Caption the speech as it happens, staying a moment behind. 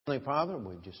Heavenly Father,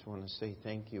 we just want to say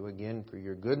thank you again for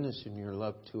your goodness and your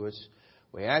love to us.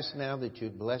 We ask now that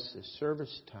you'd bless this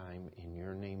service time. In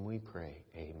your name we pray.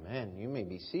 Amen. You may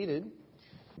be seated.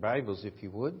 Bibles, if you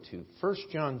would, to 1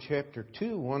 John chapter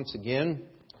 2 once again.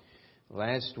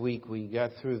 Last week we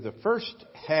got through the first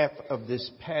half of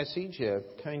this passage,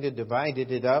 kind of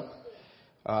divided it up.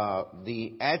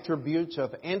 The attributes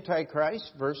of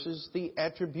Antichrist versus the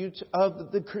attributes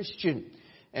of the Christian.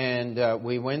 And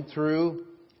we went through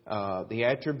the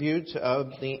attributes of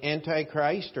the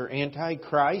Antichrist or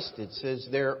Antichrist. It says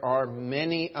there are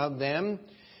many of them.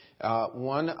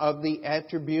 One of the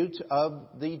attributes of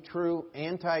the true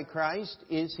Antichrist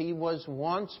is he was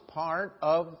once part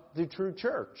of the true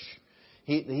church.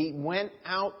 He went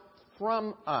out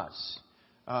from us.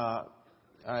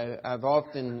 I've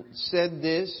often said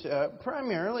this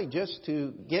primarily just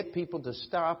to get people to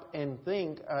stop and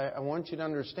think. I want you to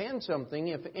understand something.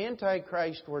 If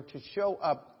Antichrist were to show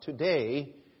up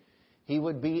today, he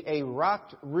would be a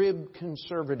rock-ribbed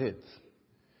conservative.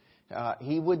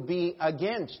 He would be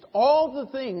against all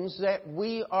the things that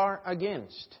we are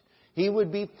against. He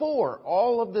would be for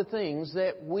all of the things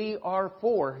that we are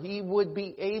for. He would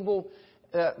be able...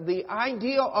 the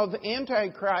idea of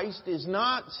Antichrist is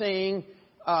not saying...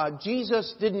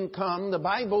 Jesus didn't come, the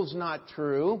Bible's not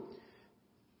true.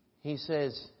 He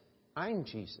says, I'm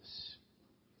Jesus.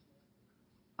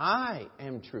 I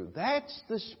am true. That's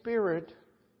the spirit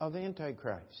of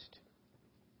Antichrist.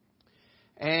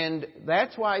 And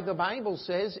that's why the Bible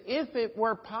says, if it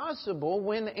were possible,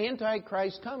 when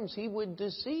Antichrist comes, he would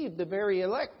deceive the very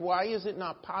elect. Why is it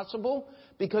not possible?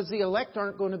 Because the elect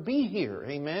aren't going to be here.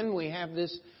 Amen? We have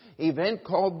this event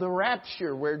called the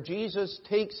rapture, where Jesus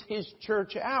takes His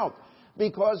church out.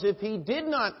 Because if He did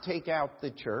not take out the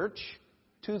church,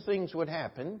 two things would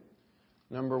happen.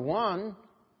 Number one,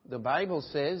 the Bible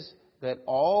says that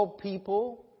all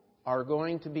people are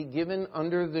going to be given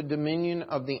under the dominion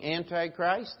of the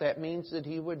Antichrist. That means that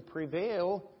he would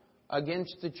prevail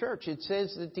against the church. It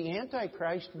says that the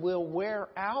Antichrist will wear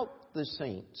out the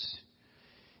saints.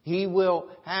 He will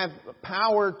have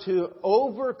power to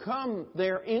overcome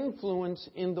their influence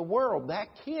in the world. That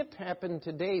can't happen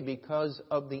today because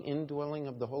of the indwelling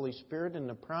of the Holy Spirit and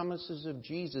the promises of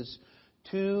Jesus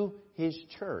to His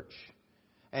church.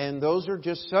 And those are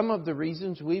just some of the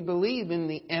reasons we believe in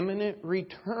the imminent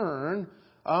return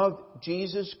of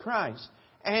Jesus Christ.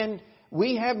 And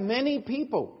we have many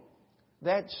people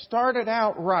that started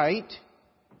out right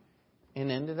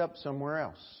and ended up somewhere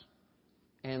else.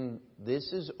 And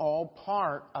this is all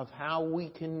part of how we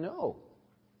can know.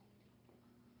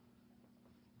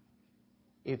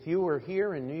 If you were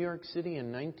here in New York City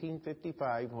in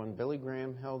 1955 when Billy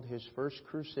Graham held his first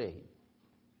crusade,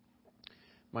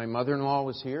 my mother-in-law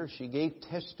was here. She gave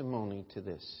testimony to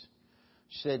this.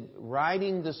 She said,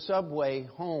 riding the subway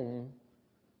home,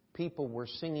 people were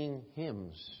singing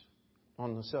hymns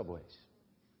on the subways.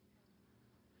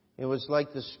 It was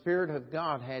like the Spirit of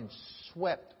God had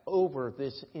swept over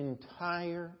this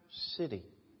entire city.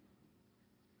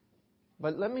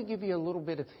 But let me give you a little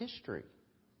bit of history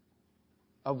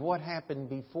of what happened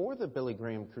before the Billy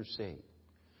Graham crusade.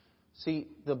 See,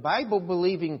 the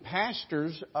Bible-believing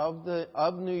pastors of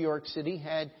New York City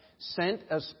had sent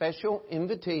a special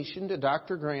invitation to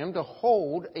Dr. Graham to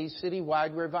hold a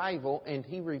citywide revival, and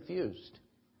he refused.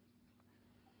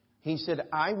 He said,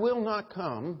 I will not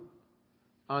come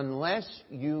unless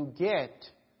you get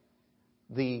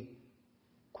the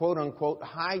quote-unquote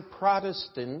high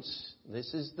Protestants.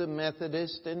 This is the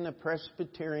Methodists and the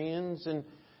Presbyterians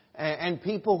and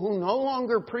people who no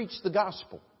longer preach the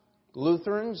gospel.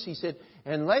 Lutherans, he said,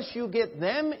 unless you get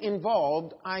them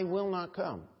involved, I will not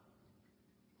come.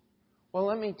 Well,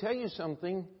 let me tell you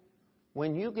something.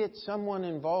 When you get someone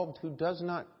involved who does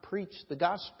not preach the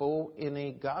gospel in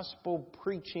a gospel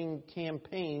preaching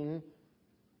campaign,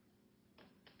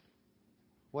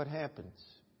 what happens?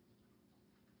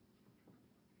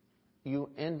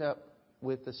 You end up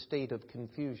with a state of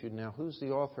confusion. Now, who's the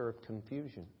author of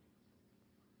confusion?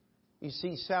 You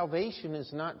see, salvation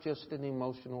is not just an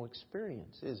emotional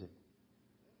experience, is it?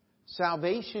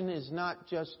 Salvation is not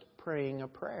just praying a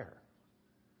prayer.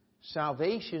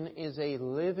 Salvation is a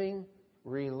living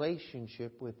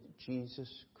relationship with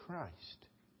Jesus Christ.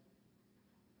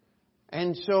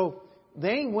 And so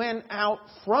they went out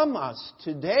from us.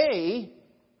 Today,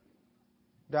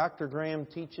 Dr. Graham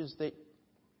teaches that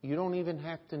you don't even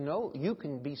have to know. You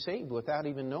can be saved without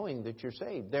even knowing that you're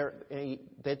saved.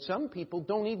 That some people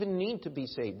don't even need to be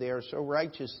saved. They are so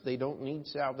righteous they don't need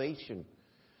salvation.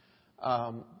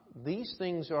 These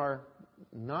things are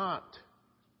not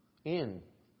in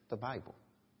the Bible.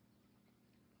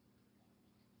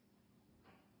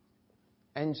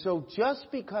 And so just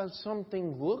because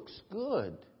something looks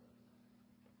good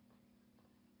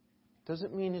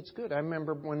doesn't mean it's good. I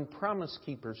remember when Promise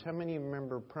Keepers, how many of you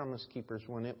remember Promise Keepers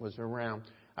when it was around?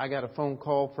 I got a phone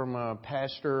call from a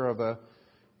pastor of a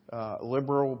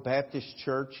liberal Baptist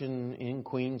church in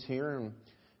Queens here, and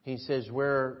he says,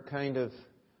 we're kind of,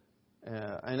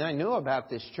 and I knew about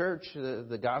this church,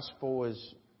 the gospel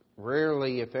is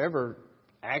rarely, if ever,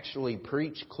 actually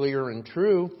preached clear and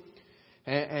true.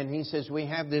 And he says, we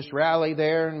have this rally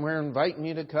there and we're inviting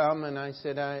you to come. And I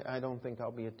said, I don't think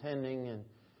I'll be attending. And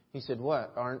he said,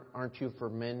 what? Aren't you for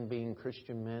men being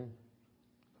Christian men?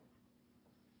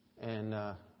 And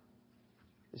I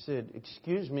said,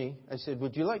 excuse me. I said,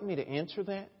 would you like me to answer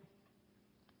that?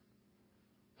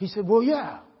 He said, well,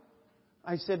 yeah.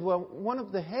 I said, well, one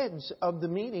of the heads of the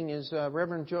meeting is of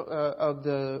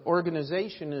the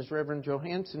organization is Reverend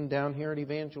Johansson down here at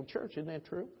Evangel Church. Isn't that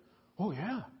true? Oh,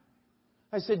 yeah.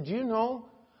 I said, do you know?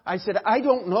 I said, I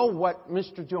don't know what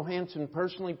Mr. Johansson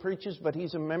personally preaches, but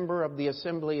he's a member of the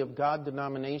Assembly of God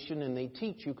denomination, and they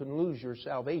teach you can lose your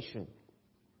salvation.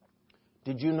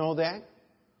 Did you know that?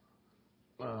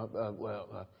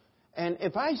 And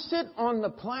if I sit on the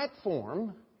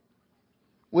platform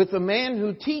with a man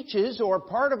who teaches, or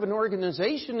part of an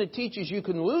organization that teaches you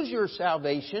can lose your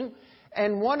salvation,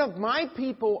 and one of my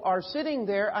people are sitting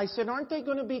there, I said, aren't they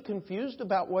going to be confused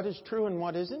about what is true and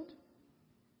what isn't?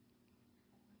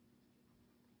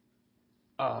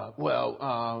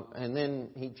 And then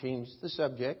he changed the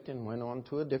subject and went on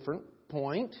to a different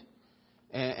point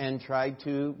and tried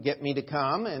to get me to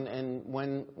come. And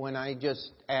when I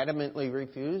just adamantly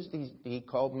refused, he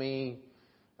called me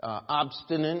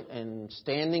obstinate and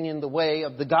standing in the way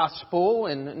of the gospel.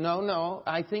 And no,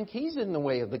 I think he's in the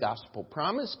way of the gospel.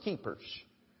 Promise Keepers.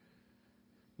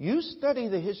 You study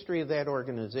the history of that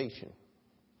organization.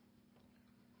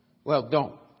 Well,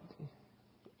 don't.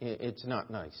 It's not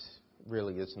nice.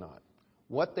 Really is not.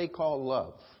 What they call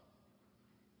love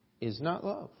is not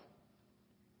love.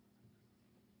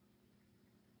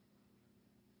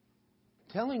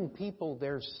 Telling people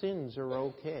their sins are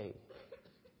okay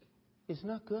is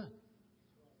not good.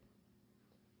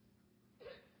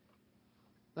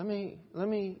 Let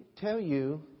me tell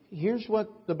you, here's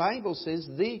what the Bible says.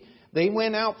 They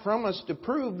went out from us to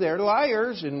prove they're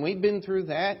liars, and we've been through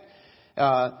that.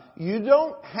 You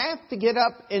don't have to get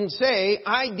up and say,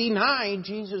 I deny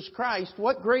Jesus Christ.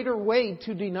 What greater way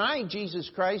to deny Jesus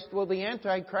Christ will the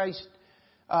Antichrist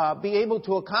be able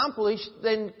to accomplish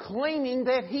than claiming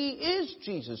that He is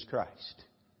Jesus Christ?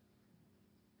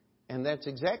 And that's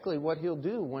exactly what He'll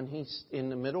do when He's in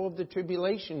the middle of the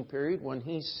tribulation period, when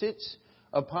He sits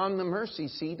upon the mercy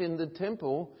seat in the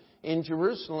temple in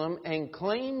Jerusalem and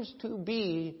claims to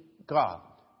be God.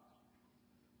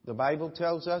 The Bible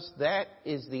tells us that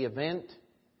is the event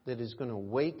that is going to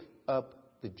wake up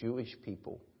the Jewish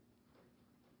people.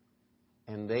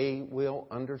 And they will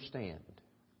understand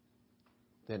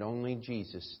that only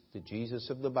Jesus, the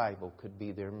Jesus of the Bible, could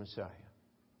be their Messiah.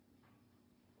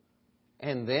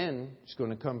 And then it's going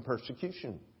to come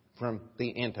persecution from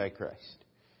the Antichrist.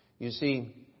 You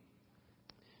see,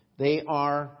 they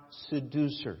are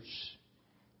seducers.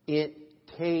 It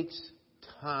takes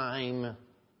time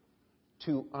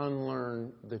to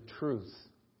unlearn the truth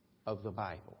of the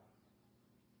Bible.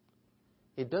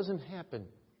 It doesn't happen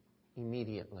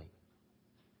immediately.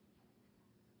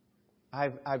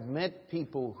 I've met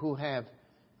people who have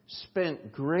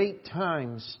spent great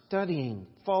time studying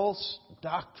false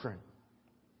doctrine.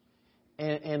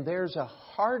 And there's a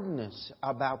hardness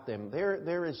about them.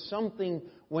 There is something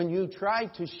when you try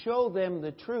to show them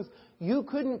the truth. You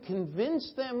couldn't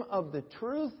convince them of the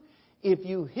truth if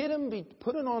you hit them,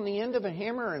 put it on the end of a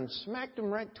hammer and smacked them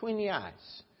right between the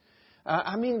eyes.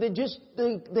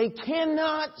 They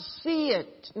cannot see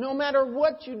it, no matter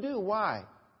what you do. Why?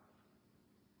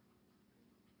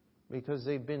 Because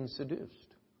they've been seduced.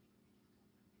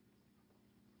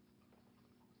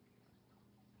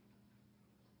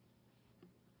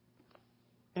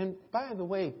 And by the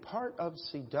way, part of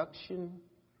seduction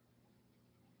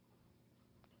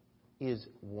is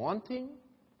wanting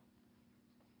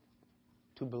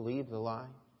to believe the lie.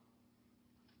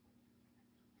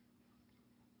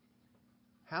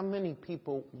 How many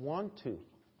people want to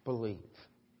believe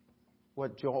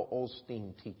what Joel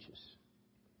Osteen teaches?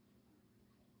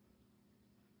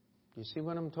 You see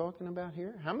what I'm talking about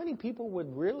here? How many people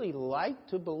would really like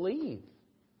to believe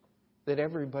that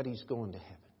everybody's going to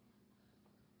heaven?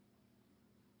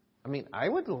 I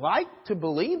would like to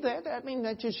believe that.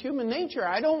 That's just human nature.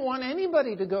 I don't want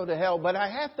anybody to go to hell, but I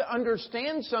have to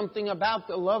understand something about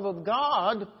the love of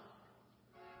God,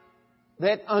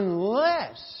 that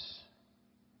unless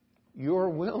you're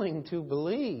willing to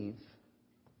believe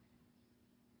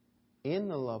in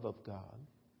the love of God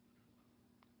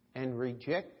and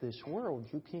reject this world,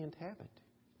 you can't have it.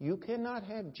 You cannot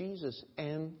have Jesus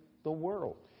and the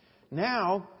world.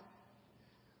 Now,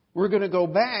 we're going to go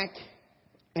back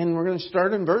and we're going to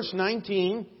start in verse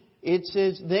 19. It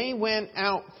says, they went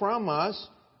out from us,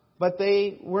 but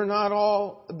they were not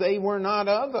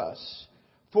of us.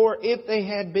 For if they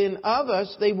had been of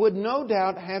us, they would no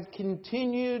doubt have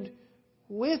continued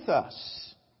with us.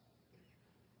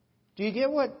 Do you get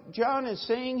what John is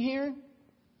saying here?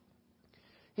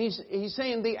 He's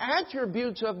saying the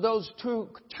attributes of those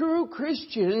true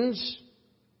Christians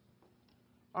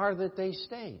are that they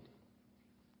stayed.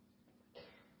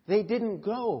 They didn't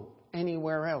go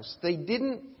anywhere else. They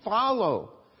didn't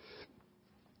follow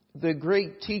the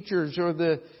great teachers or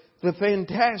the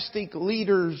fantastic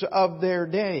leaders of their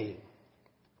day.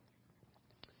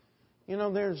 You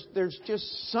know, there's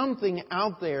just something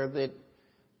out there that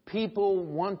people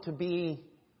want to be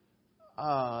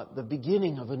the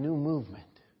beginning of a new movement.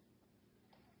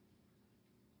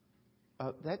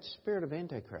 That's the spirit of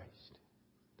Antichrist.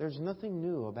 There's nothing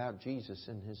new about Jesus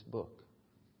in His book.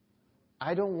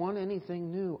 I don't want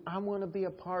anything new. I want to be a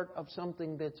part of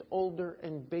something that's older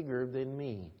and bigger than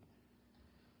me.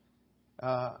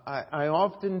 I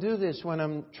often do this when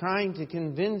I'm trying to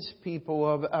convince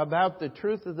people about the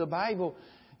truth of the Bible.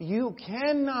 You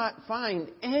cannot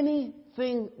find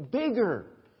anything bigger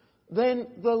than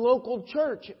the local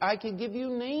church. I could give you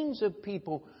names of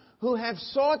people who have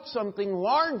sought something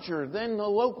larger than the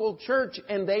local church,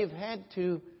 and they've had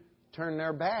to turn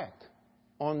their back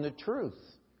on the truth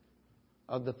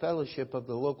of the fellowship of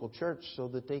the local church so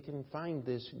that they can find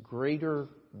this greater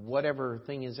whatever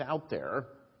thing is out there.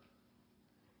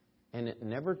 And it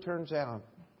never turns out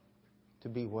to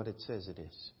be what it says it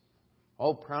is.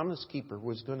 Oh, Promise Keepers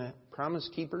was going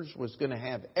to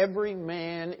have every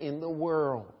man in the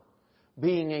world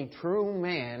being a true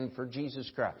man for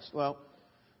Jesus Christ. Well,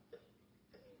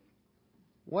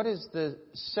 what is the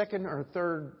second or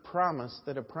third promise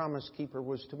that a Promise Keeper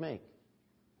was to make?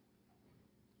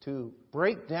 To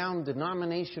break down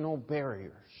denominational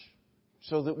barriers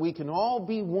so that we can all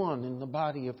be one in the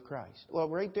body of Christ. Well,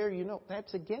 right there, you know,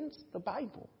 that's against the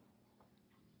Bible.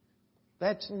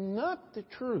 That's not the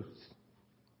truth.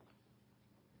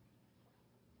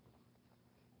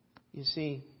 You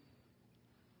see,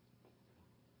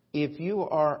 if you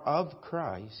are of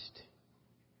Christ,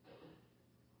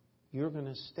 you're going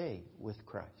to stay with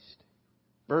Christ.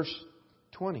 Verse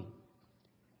 20.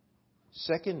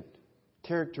 Second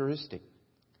characteristic.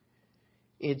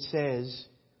 It says,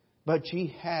 but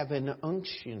ye have an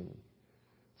unction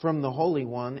from the Holy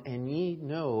One, and ye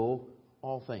know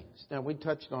all things. Now, we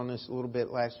touched on this a little bit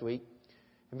last week.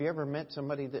 Have you ever met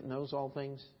somebody that knows all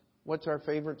things? What's our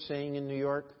favorite saying in New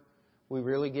York? We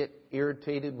really get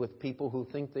irritated with people who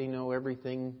think they know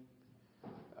everything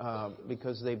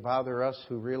because they bother us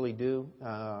who really do.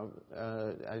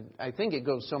 I think it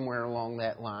goes somewhere along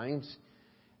that lines.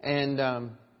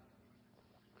 And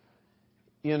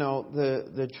you know,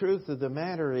 the truth of the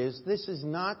matter is, this is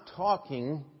not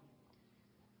talking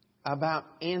about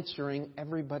answering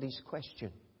everybody's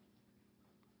question.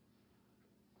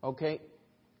 Okay?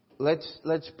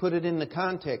 Let's put it in the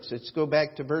context. Let's go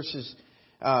back to verses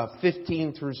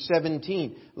 15 through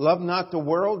 17. Love not the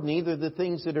world, neither the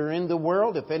things that are in the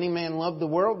world. If any man love the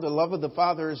world, the love of the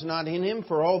Father is not in him.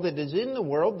 For all that is in the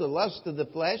world, the lust of the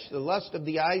flesh, the lust of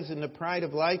the eyes, and the pride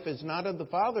of life is not of the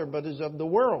Father, but is of the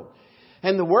world.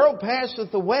 And the world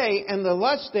passeth away, and the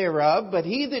lust thereof, but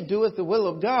he that doeth the will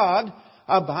of God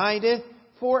abideth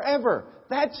forever.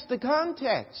 That's the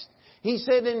context. He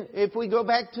said, if we go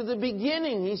back to the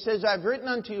beginning, He says, I've written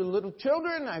unto you little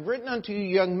children, I've written unto you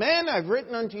young men, I've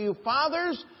written unto you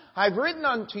fathers, I've written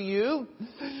unto you,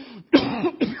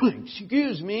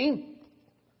 excuse me,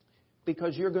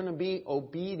 because you're going to be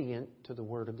obedient to the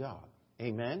Word of God.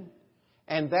 Amen?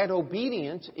 And that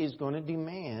obedience is going to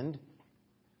demand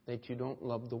that you don't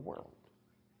love the world.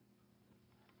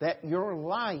 That your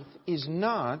life is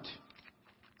not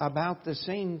about the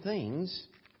same things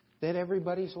that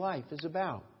everybody's life is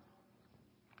about.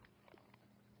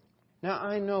 Now,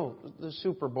 I know the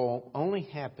Super Bowl only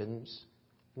happens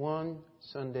one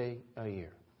Sunday a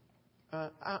year.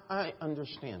 I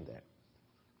understand that.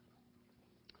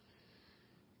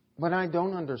 But I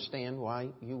don't understand why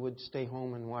you would stay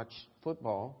home and watch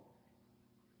football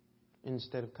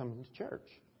instead of coming to church.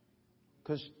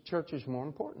 Because church is more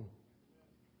important.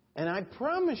 And I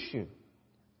promise you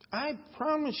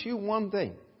one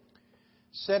thing.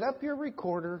 Set up your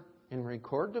recorder and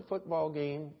record the football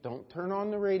game. Don't turn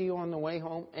on the radio on the way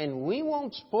home. And we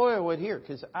won't spoil it here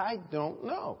because I don't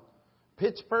know.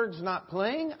 Pittsburgh's not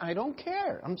playing. I don't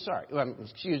care. I'm sorry.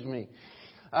 Excuse me.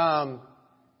 I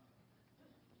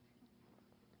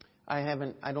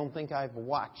don't think I've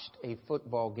watched a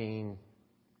football game.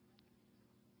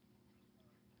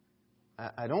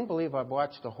 I don't believe I've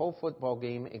watched a whole football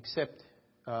game except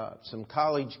some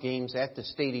college games at the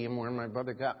stadium where my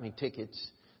brother got me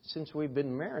tickets since we've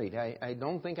been married. I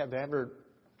don't think I've ever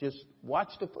just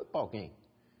watched a football game.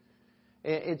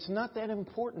 It's not that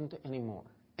important anymore.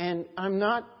 And I'm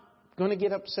not going to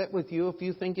get upset with you if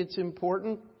you think it's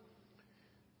important.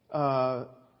 But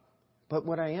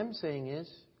what I am saying is,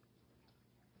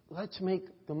 let's make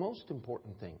the most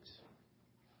important things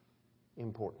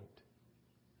important.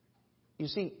 You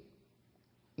see,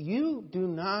 you do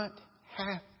not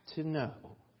have to know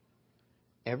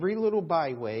every little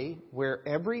byway where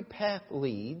every path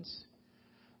leads.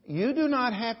 You do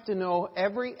not have to know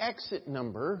every exit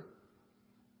number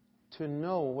to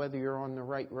know whether you're on the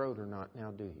right road or not,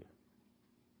 now do you?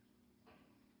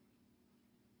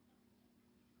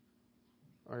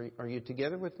 Are you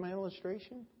together with my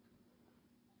illustration?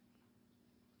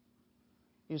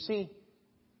 You see,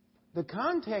 the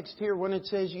context here when it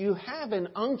says you have an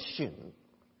unction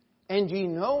and ye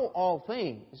know all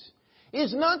things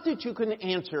is not that you can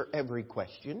answer every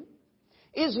question.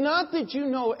 Is not that you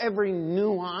know every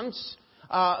nuance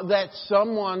that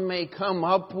someone may come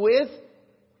up with.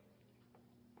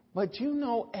 But you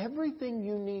know everything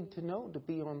you need to know to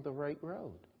be on the right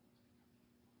road.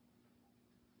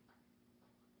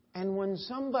 And when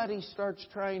somebody starts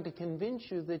trying to convince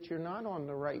you that you're not on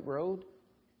the right road,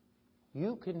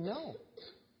 you can know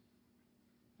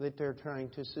that they're trying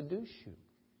to seduce you.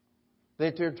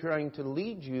 That they're trying to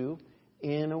lead you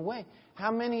in a way.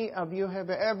 How many of you have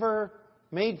ever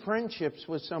made friendships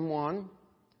with someone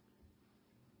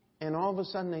and all of a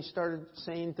sudden they started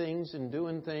saying things and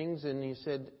doing things and you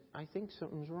said, I think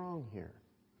something's wrong here.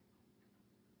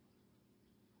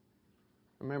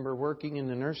 I remember working in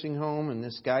the nursing home and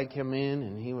this guy came in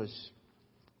and he was,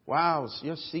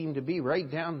 just seemed to be right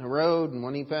down the road. And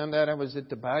when he found out I was at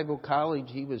the Bible college,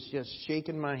 he was just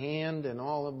shaking my hand and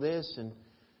all of this. And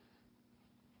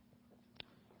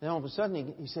then all of a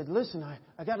sudden he said, listen,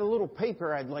 I got a little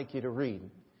paper I'd like you to read.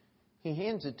 He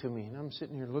hands it to me and I'm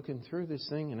sitting here looking through this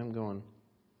thing and I'm going,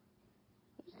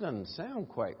 this doesn't sound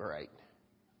quite right.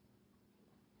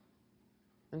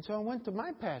 And so I went to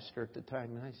my pastor at the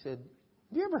time and I said,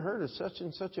 have you ever heard of such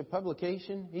and such a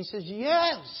publication? He says,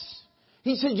 yes.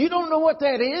 He said, you don't know what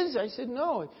that is? I said,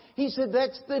 no. He said,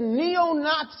 that's the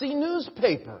neo-Nazi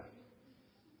newspaper.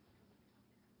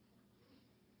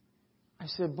 I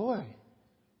said, boy,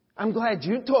 I'm glad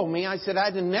you told me. I said,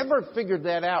 I'd have never figured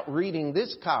that out reading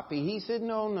this copy. He said,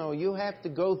 no, you have to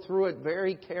go through it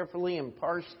very carefully and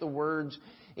parse the words.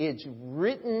 It's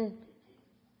written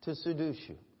to seduce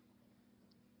you.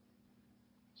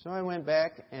 So I went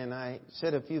back and I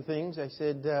said a few things. I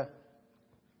said,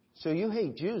 so you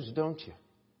hate Jews, don't you?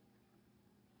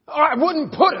 Oh, I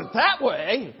wouldn't put it that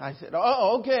way. I said,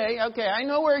 okay. I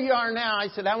know where you are now. I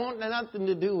said, I want nothing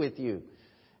to do with you.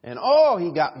 And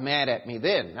he got mad at me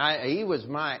then. He was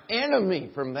my enemy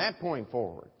from that point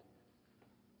forward.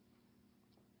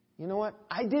 You know what?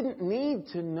 I didn't need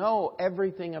to know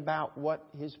everything about what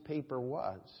his paper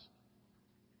was.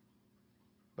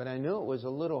 But I knew it was a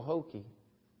little hokey.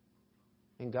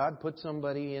 And God put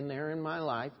somebody in there in my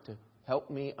life to help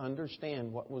me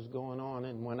understand what was going on.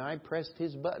 And when I pressed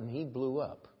his button, he blew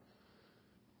up.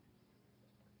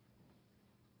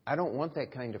 I don't want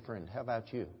that kind of friend. How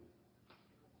about you?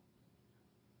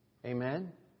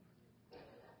 Amen?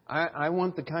 I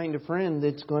want the kind of friend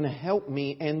that's going to help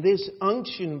me. And this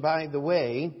unction, by the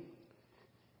way,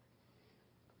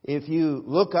 if you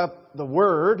look up the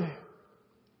word,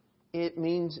 it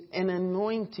means an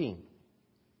anointing.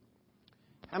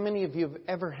 How many of you have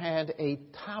ever had a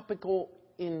topical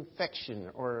infection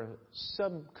or a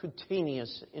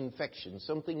subcutaneous infection,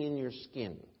 something in your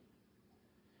skin?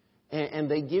 And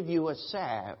they give you a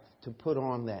salve to put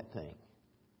on that thing.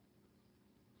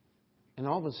 And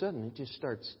all of a sudden it just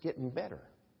starts getting better.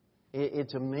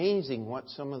 It's amazing what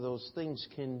some of those things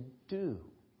can do.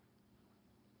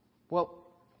 Well,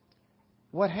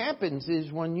 what happens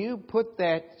is when you put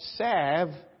that salve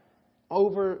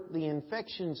over the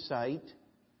infection site,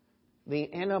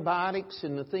 the antibiotics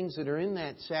and the things that are in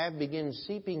that salve begin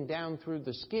seeping down through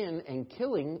the skin and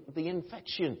killing the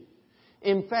infection.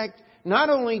 In fact, not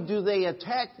only do they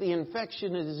attack the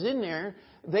infection that is in there,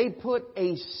 they put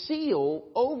a seal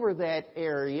over that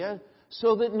area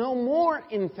so that no more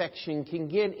infection can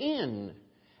get in.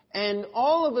 And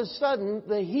all of a sudden,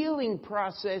 the healing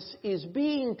process is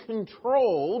being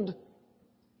controlled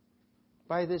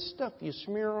by this stuff you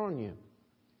smear on you.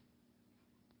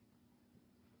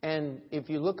 And if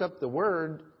you look up the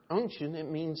word unction, it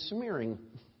means smearing.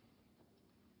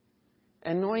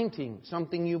 Anointing,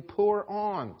 something you pour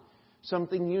on,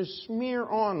 something you smear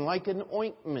on like an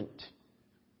ointment.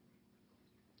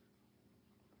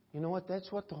 You know what? That's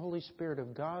what the Holy Spirit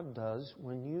of God does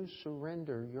when you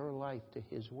surrender your life to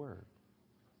His Word.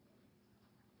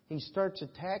 He starts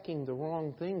attacking the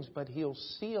wrong things, but He'll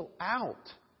seal out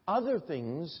other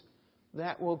things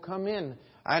that will come in.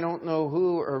 I don't know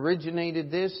who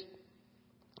originated this.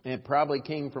 It probably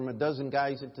came from a dozen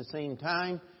guys at the same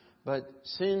time, but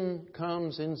sin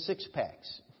comes in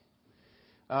 6-packs.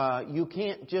 You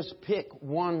can't just pick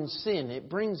one sin. It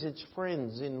brings its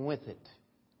friends in with it.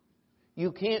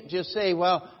 You can't just say,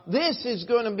 well, this is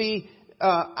going to be,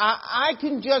 I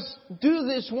can just do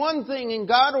this one thing and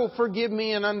God will forgive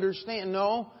me and understand.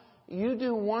 No, you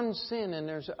do one sin and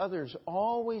there's others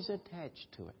always attached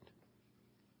to it.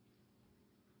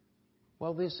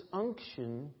 Well, this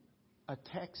unction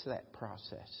attacks that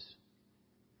process.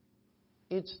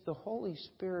 It's the Holy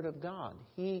Spirit of God.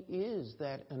 He is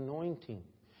that anointing.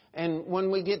 And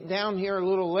when we get down here a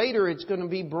little later, it's going to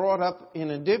be brought up in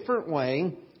a different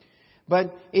way.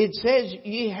 But it says,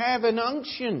 ye have an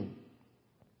unction.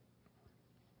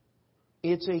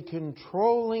 It's a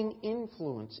controlling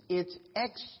influence. It's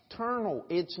external.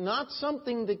 It's not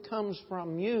something that comes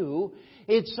from you.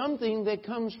 It's something that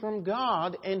comes from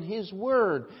God and His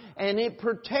Word. And it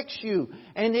protects you.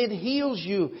 And it heals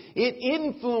you. It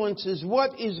influences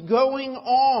what is going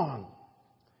on.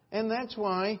 And that's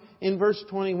why in verse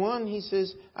 21 he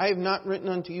says, I have not written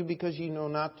unto you because ye know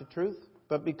not the truth,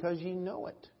 but because ye know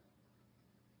it.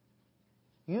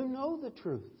 You know the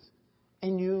truth.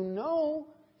 And you know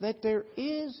that there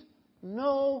is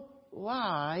no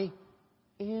lie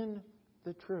in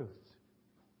the truth.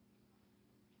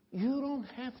 You don't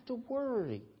have to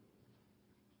worry.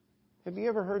 Have you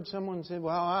ever heard someone say,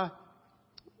 well,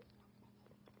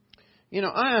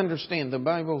 I understand the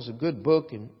Bible's a good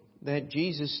book and that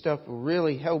Jesus stuff will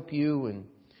really help you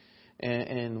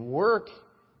and work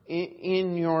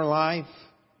in your life.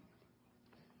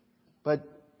 But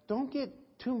don't get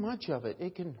too much of it.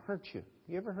 It can hurt you.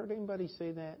 You ever heard anybody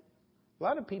say that? A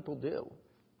lot of people do.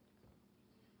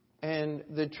 And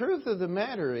the truth of the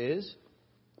matter is,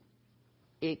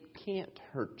 it can't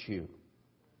hurt you.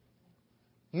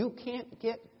 You can't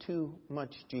get too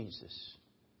much Jesus.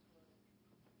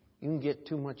 You can get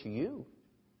too much of you.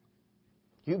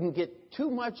 You can get too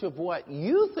much of what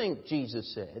you think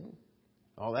Jesus said.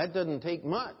 Oh, that doesn't take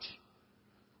much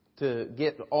to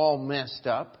get all messed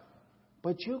up.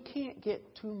 But you can't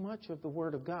get too much of the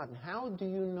Word of God. And how do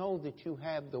you know that you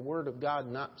have the Word of God,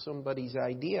 not somebody's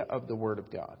idea of the Word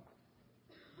of God?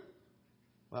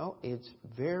 Well, it's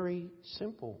very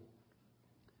simple.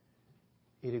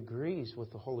 It agrees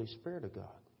with the Holy Spirit of God.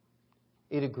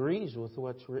 It agrees with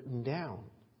what's written down.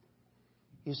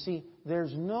 You see,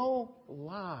 there's no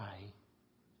lie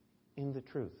in the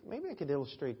truth. Maybe I could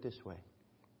illustrate this way.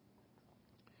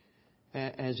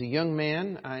 As a young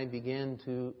man, I began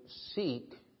to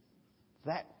seek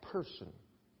that person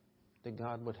that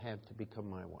God would have to become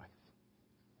my wife.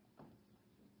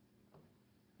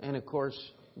 And of course,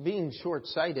 being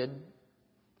short-sighted,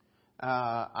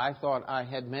 I thought I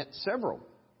had met several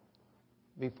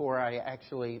before I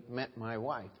actually met my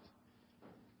wife,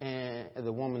 and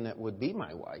the woman that would be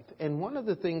my wife. And one of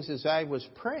the things as I was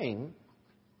praying,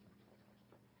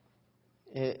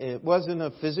 it wasn't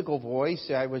a physical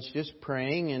voice. I was just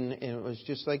praying, and it was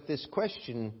just like this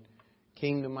question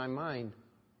came to my mind.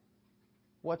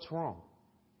 What's wrong?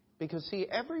 Because, see,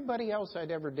 everybody else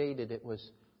I'd ever dated, it was,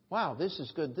 wow, this is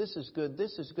good, this is good,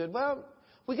 this is good. Well,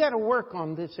 we got to work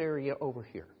on this area over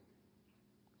here.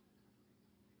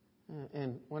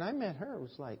 And when I met her, it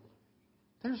was like,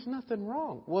 there's nothing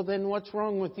wrong. Well, then what's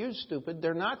wrong with you, stupid?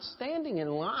 They're not standing in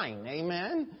line.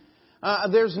 Amen?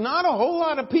 There's not a whole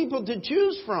lot of people to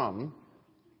choose from.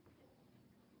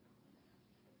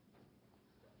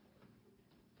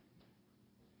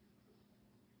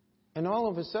 And all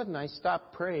of a sudden I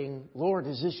stopped praying, Lord,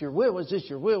 is this your will? Is this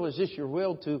your will? Is this your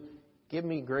will? To give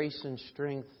me grace and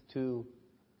strength to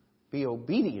be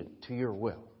obedient to your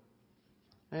will.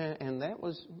 And that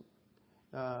was,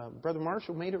 Brother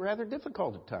Marshall made it rather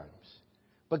difficult at times.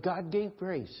 But God gave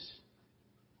grace.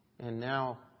 And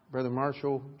now, Brother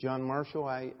Marshall, John Marshall,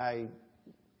 I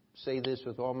say this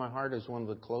with all my heart, is one of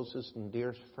the closest and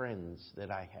dearest friends that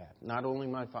I have. Not only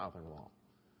my father-in-law,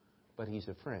 but he's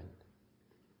a friend.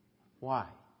 Why?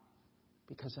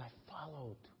 Because I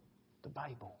followed The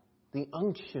Bible. The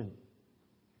unction.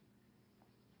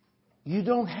 You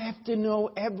don't have to know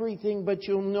everything, but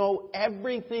you'll know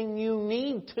everything you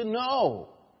need to know.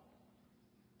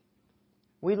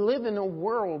 We live in a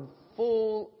world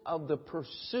full of the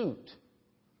pursuit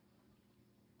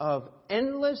of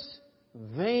endless,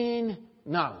 vain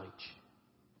knowledge.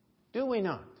 Do we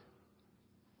not?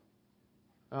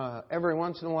 Every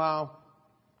once in a while,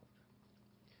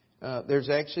 there's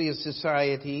actually a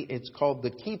society, it's called the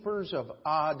Keepers of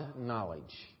Odd Knowledge.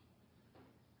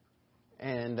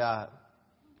 And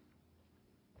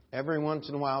every once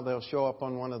in a while they'll show up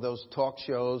on one of those talk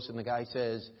shows and the guy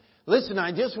says, listen,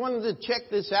 I just wanted to check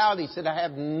this out. He said, I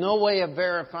have no way of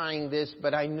verifying this,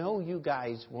 but I know you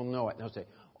guys will know it. And they'll say,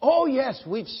 oh yes,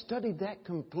 we've studied that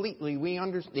completely. We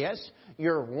understand. Yes,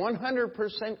 you're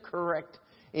 100% correct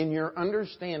in your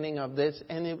understanding of this.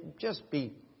 And it would just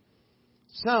be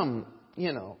some,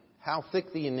 how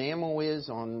thick the enamel is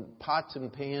on pots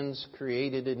and pans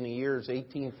created in the years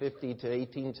 1850 to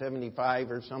 1875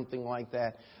 or something like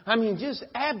that. I mean, just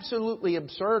absolutely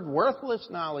absurd, worthless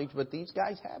knowledge, but these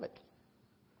guys have it.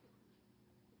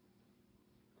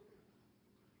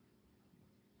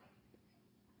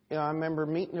 I remember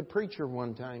meeting a preacher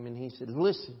one time and he said,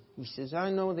 listen, he says,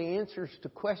 I know the answers to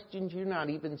questions you're not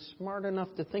even smart enough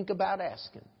to think about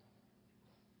asking.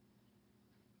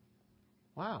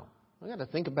 Wow. I got to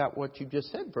think about what you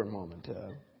just said for a moment.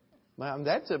 Well,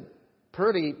 that's a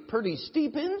pretty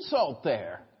steep insult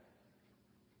there.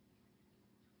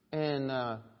 And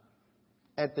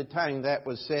at the time that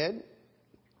was said,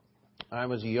 I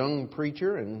was a young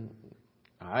preacher and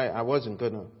I wasn't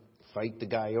going to fight the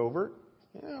guy over it.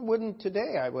 I wouldn't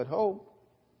today, I would hope.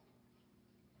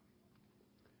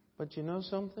 But you know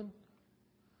something?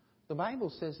 The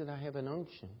Bible says that I have an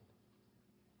unction.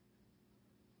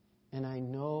 And I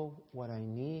know what I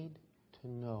need to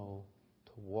know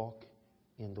to walk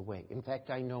in the way. In fact,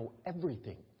 I know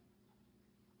everything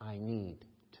I need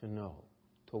to know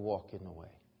to walk in the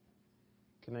way.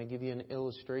 Can I give you an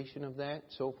illustration of that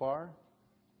so far?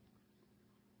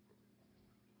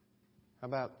 How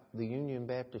about the Union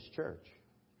Baptist Church?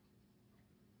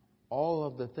 All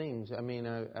of the things. I mean,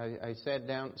 I sat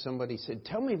down, somebody said,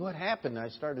 tell me what happened. I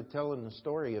started telling the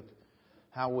story of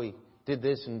how we did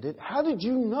this and did. How did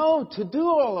you know to do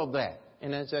all of that?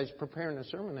 And as I was preparing a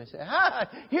sermon, I said,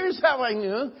 here's how I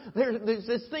knew. There's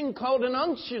this thing called an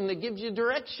unction that gives you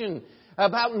direction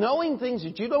about knowing things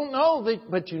that you don't know,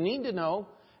 but you need to know,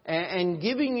 and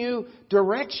giving you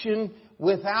direction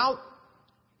without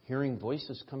hearing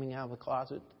voices coming out of the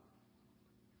closet.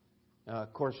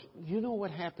 Of course, you know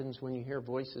what happens when you hear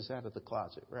voices out of the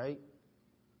closet, right?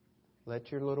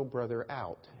 Let your little brother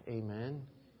out. Amen.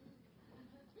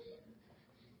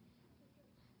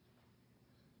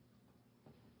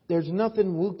 There's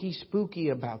nothing wooky spooky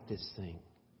about this thing.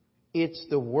 It's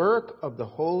the work of the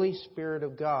Holy Spirit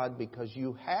of God because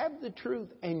you have the truth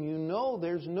and you know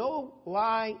there's no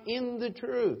lie in the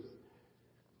truth.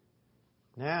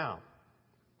 Now,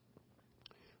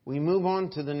 we move on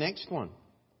to the next one.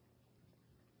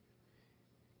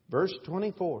 Verse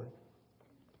 24.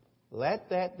 Let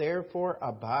that therefore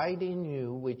abide in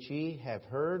you which ye have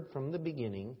heard from the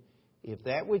beginning. If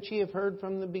that which ye have heard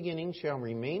from the beginning shall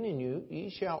remain in you, ye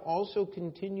shall also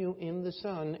continue in the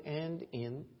Son and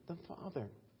in the Father.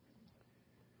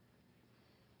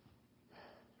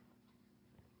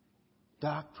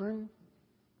 Doctrine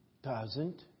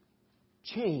doesn't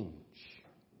change.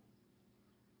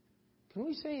 Can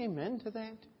we say amen to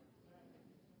that?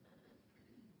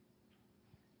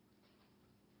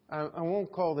 I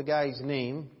won't call the guy's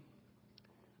name,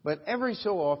 but every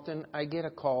so often I get a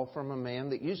call from a man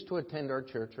that used to attend our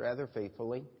church rather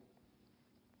faithfully.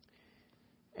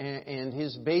 And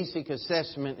his basic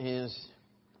assessment is,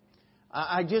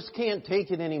 I just can't take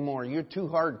it anymore. You're too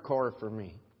hardcore for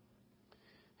me.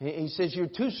 He says, you're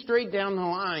too straight down the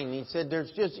line. He said,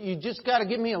 you just got to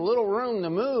give me a little room to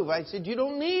move. I said, you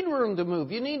don't need room to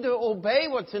move. You need to obey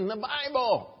what's in the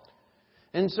Bible.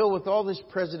 And so with all this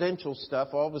presidential stuff,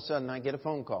 all of a sudden I get a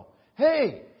phone call.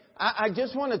 Hey, I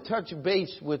just want to touch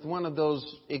base with one of those,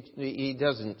 he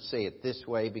doesn't say it this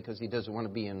way because he doesn't want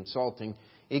to be insulting,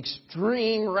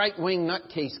 extreme right-wing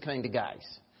nutcase kind of guys.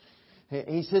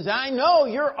 He says, I know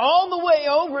you're all the way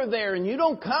over there and you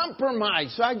don't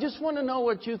compromise. So I just want to know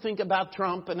what you think about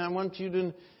Trump and I want you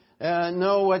to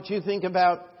know what you think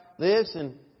about this.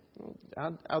 And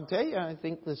I'll tell you, I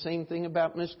think the same thing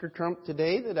about Mr. Trump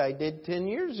today that I did 10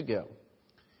 years ago.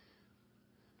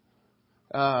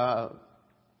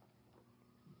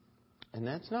 And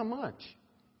that's not much.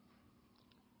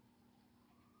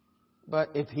 But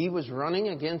if he was running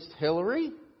against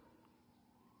Hillary,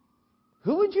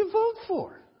 who would you vote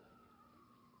for?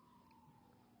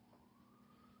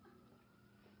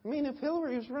 I mean, if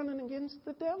Hillary was running against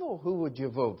the devil, who would you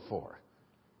vote for?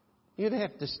 You'd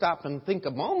have to stop and think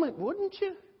a moment, wouldn't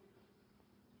you?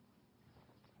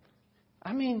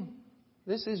 I mean,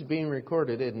 this is being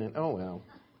recorded, isn't it? Oh, well.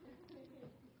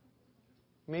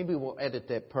 Maybe we'll edit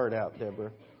that part out,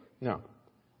 Deborah. No.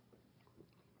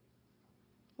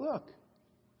 Look.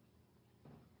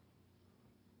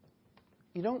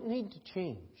 You don't need to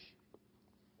change.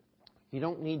 You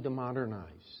don't need to modernize.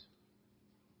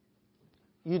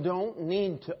 You don't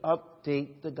need to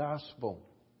update the gospel.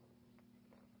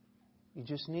 You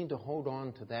just need to hold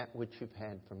on to that which you've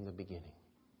had from the beginning.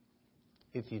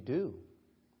 If you do,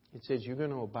 it says you're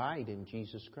going to abide in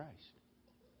Jesus Christ.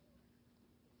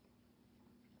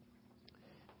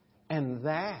 And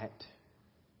that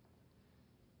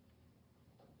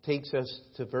takes us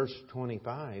to verse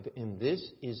 25. And this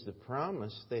is the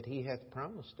promise that He hath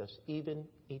promised us, even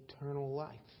eternal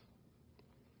life.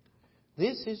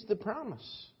 This is the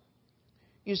promise.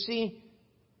 You see,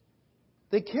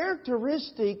 the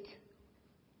characteristic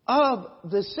of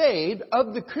the saved,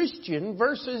 of the Christian,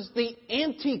 versus the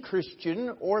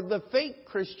anti-Christian or the fake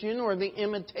Christian or the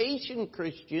imitation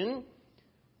Christian,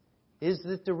 is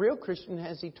that the real Christian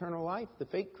has eternal life. The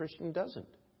fake Christian doesn't.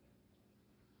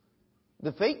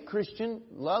 The fake Christian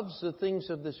loves the things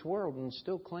of this world and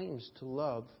still claims to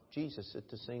love Jesus at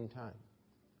the same time.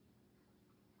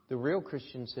 The real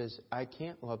Christian says, I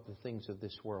can't love the things of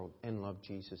this world and love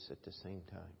Jesus at the same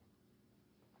time.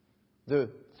 The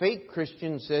fake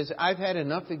Christian says, I've had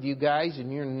enough of you guys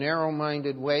and your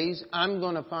narrow-minded ways. I'm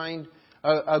going to find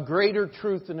a greater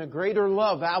truth and a greater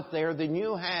love out there than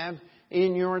you have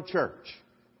in your church.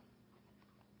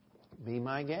 Be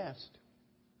my guest.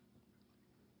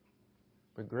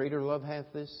 But greater love hath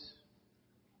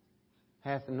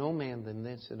no man than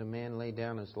this, that a man lay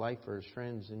down his life for his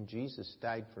friends. And Jesus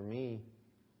died for me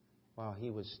while I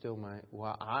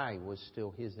was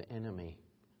still His enemy.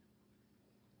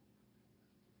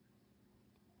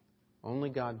 Only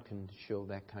God can show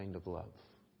that kind of love.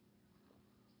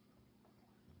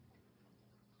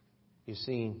 You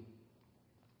see,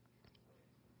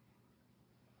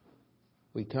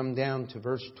 we come down to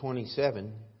verse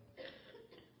 27,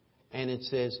 and it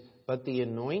says, but the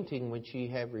anointing which ye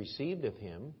have received of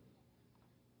Him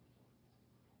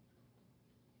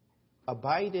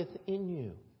abideth in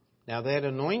you. Now that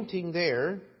anointing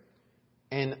there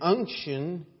and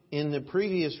unction in the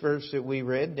previous verse that we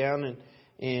read down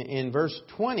in verse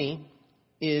 20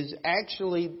 is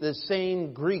actually the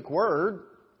same Greek word,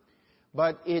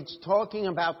 but it's talking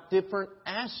about different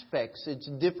aspects. It's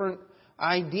different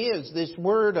ideas. This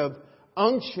word of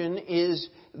unction is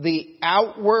the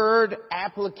outward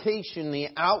application, the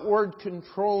outward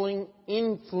controlling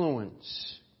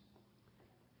influence.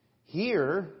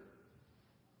 Here,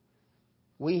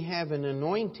 we have an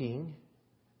anointing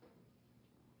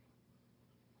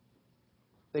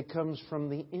that comes from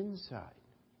the inside.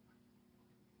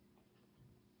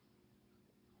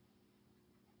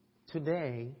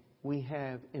 Today, we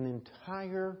have an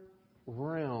entire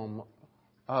realm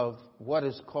of what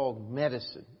is called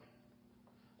medicine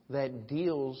that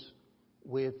deals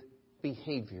with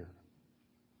behavior.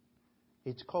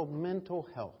 It's called mental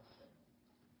health.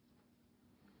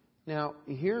 Now,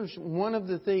 here's one of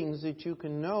the things that you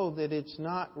can know that it's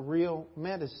not real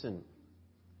medicine.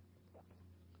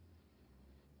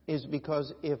 Is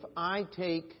because if I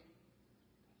take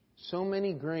so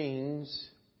many grains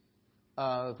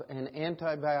of an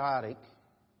antibiotic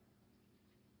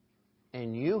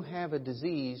and you have a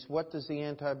disease, what does the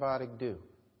antibiotic do?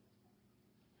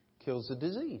 Kills the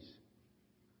disease.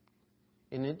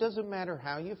 And it doesn't matter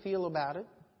how you feel about it.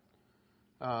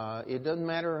 It doesn't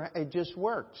matter. It just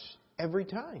works every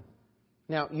time.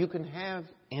 Now, you can have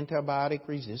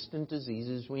antibiotic-resistant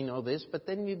diseases. We know this. But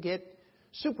then you get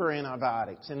super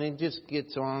antibiotics. And it just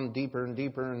gets on deeper and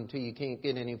deeper until you can't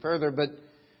get any further. But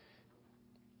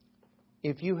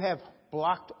if you have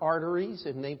blocked arteries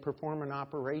and they perform an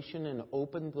operation and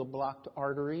open the blocked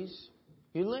arteries,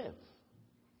 you live.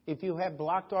 If you have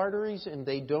blocked arteries and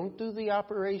they don't do the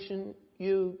operation,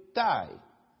 you die.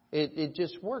 It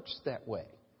just works that way.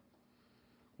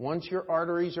 Once your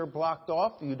arteries are blocked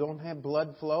off, you don't have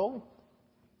blood flow,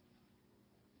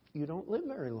 you don't live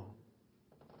very long.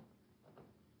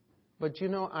 But you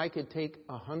know, I could take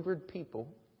 100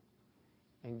 people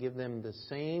and give them the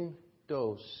same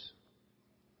dose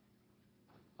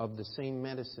of the same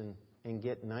medicine and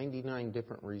get 99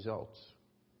 different results.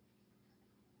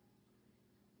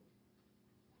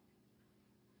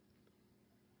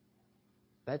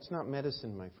 That's not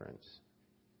medicine, my friends.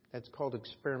 That's called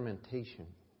experimentation.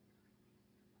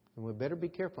 And we better be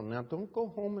careful. Now, don't go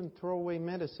home and throw away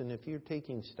medicine if you're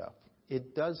taking stuff.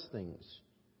 It does things.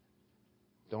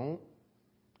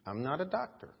 I'm not a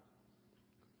doctor.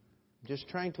 I'm just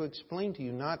trying to explain to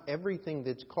you, not everything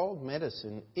that's called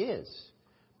medicine is.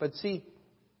 But see,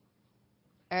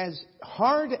 as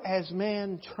hard as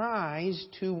man tries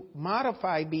to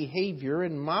modify behavior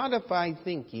and modify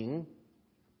thinking,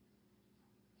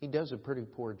 he does a pretty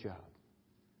poor job.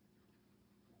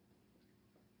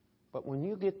 But when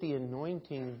you get the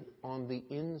anointing on the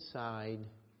inside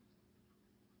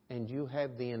and you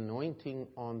have the anointing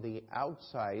on the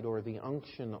outside, or the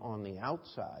unction on the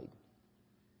outside,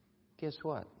 guess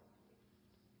what?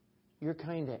 You're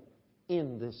kind of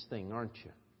in this thing, aren't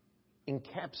you?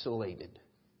 Encapsulated.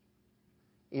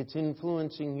 It's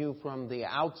influencing you from the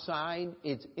outside.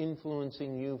 It's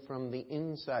influencing you from the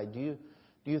inside. Do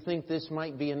you think this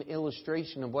might be an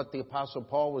illustration of what the Apostle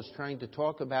Paul was trying to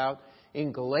talk about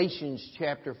in Galatians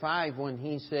chapter 5 when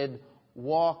he said,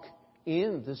 walk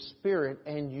in the Spirit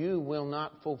and you will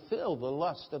not fulfill the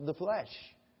lust of the flesh?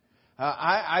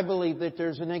 I believe that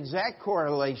there's an exact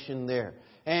correlation there.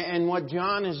 And what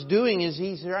John is doing is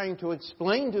he's trying to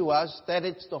explain to us that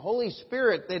it's the Holy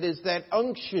Spirit that is that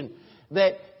unction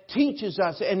that teaches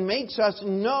us and makes us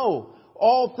know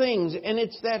all things. And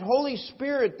it's that Holy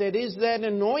Spirit that is that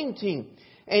anointing.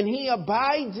 And He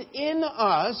abides in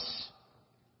us.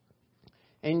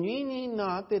 And ye need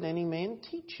not that any man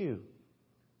teach you.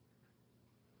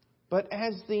 But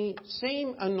as the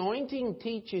same anointing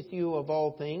teacheth you of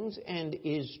all things, and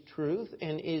is truth,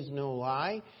 and is no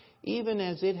lie, even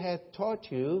as it hath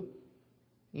taught you,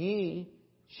 ye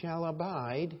shall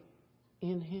abide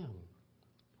in Him.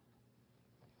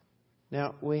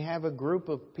 Now, we have a group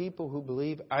of people who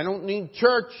believe, I don't need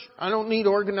church, I don't need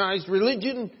organized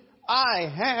religion, I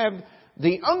have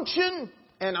the unction,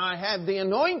 and I have the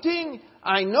anointing,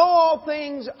 I know all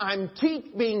things, I'm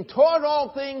being taught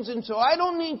all things, and so I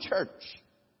don't need church.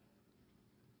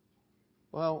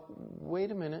 Well,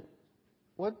 wait a minute.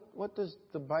 What does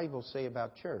the Bible say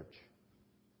about church?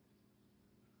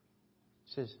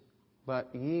 It says,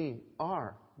 but ye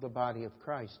are the body of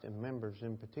Christ, and members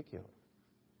in particular.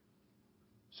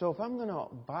 So if I'm going to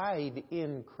abide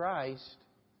in Christ,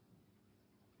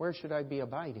 where should I be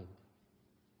abiding?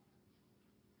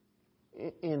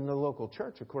 In the local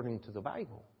church, according to the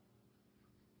Bible.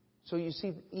 So you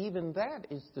see, even that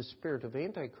is the spirit of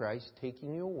Antichrist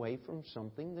taking you away from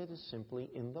something that is simply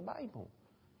in the Bible.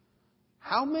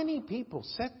 How many people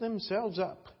set themselves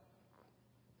up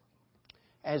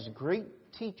as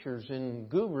great teachers and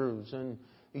gurus, and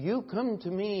you come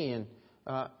to me, and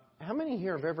how many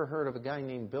here have ever heard of a guy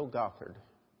named Bill Gothard?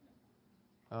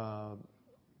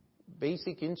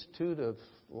 Basic Institute of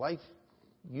Life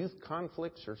Youth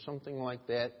Conflicts or something like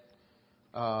that.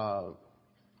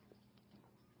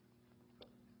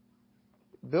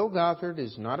 Bill Gothard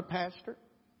is not a pastor,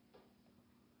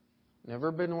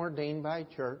 never been ordained by a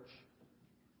church.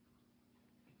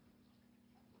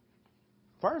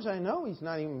 As far as I know, he's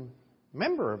not even a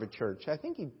member of a church. I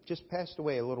think he just passed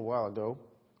away a little while ago.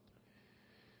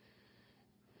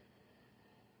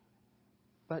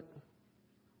 But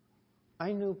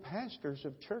I knew pastors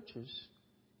of churches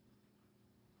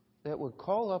that would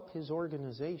call up his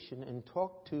organization and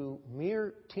talk to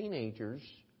mere teenagers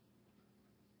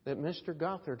that Mr.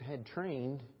 Gothard had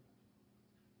trained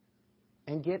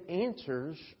and get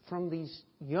answers from these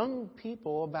young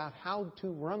people about how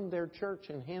to run their church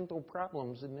and handle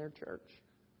problems in their church.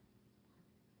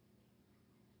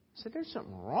 I said, there's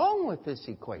something wrong with this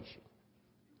equation.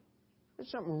 There's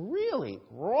something really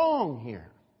wrong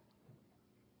here.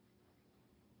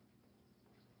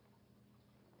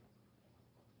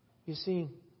 You see,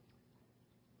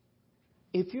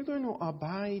 if you're going to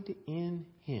abide in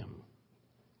Him,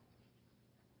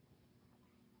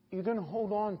 you're going to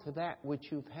hold on to that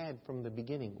which you've had from the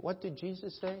beginning. What did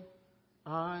Jesus say?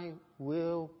 I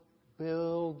will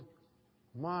build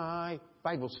my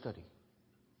Bible study.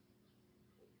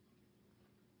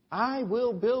 I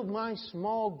will build my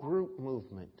small group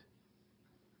movement.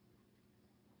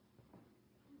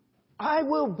 I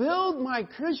will build my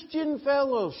Christian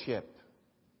fellowship.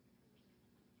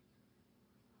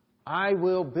 I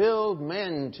will build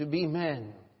men to be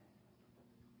men.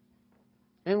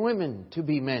 And women to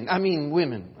be men.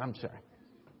 I'm sorry.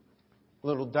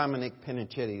 Little Dominic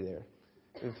Pinichetti there.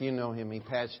 If you know him, he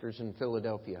pastors in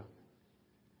Philadelphia.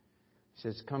 He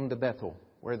says, come to Bethel,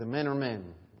 where the men are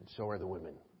men, and so are the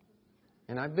women.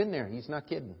 And I've been there. He's not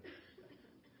kidding.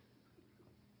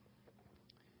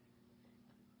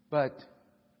 But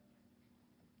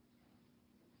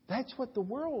that's what the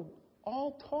world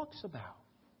all talks about.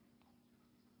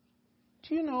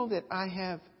 Do you know that I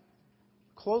have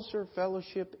closer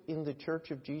fellowship in the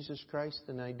Church of Jesus Christ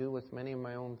than I do with many of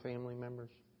my own family members?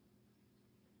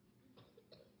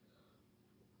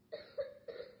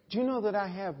 Do you know that I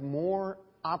have more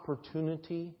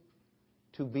opportunity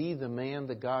to be the man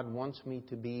that God wants me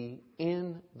to be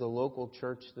in the local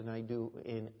church than I do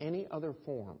in any other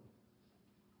form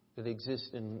that exists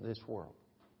in this world?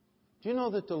 Do you know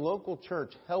that the local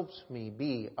church helps me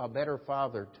be a better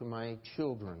father to my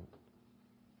children?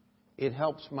 It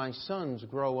helps my sons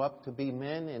grow up to be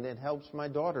men, and it helps my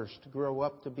daughters to grow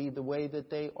up to be the way that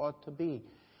they ought to be.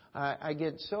 I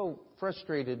get so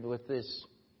frustrated with this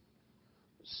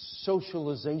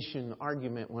socialization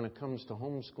argument when it comes to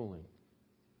homeschooling.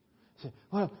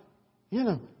 Well,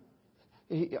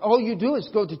 all you do is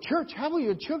go to church. How will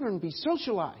your children be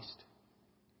socialized?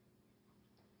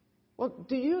 Well,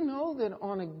 do you know that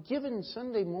on a given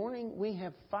Sunday morning, we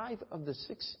have 5 of the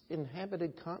 6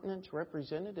 inhabited continents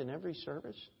represented in every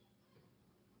service?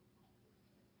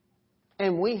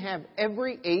 And we have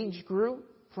every age group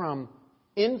from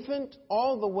infant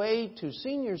all the way to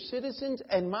senior citizens,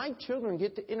 and my children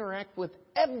get to interact with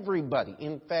everybody.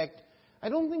 In fact, I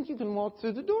don't think you can walk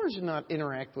through the doors and not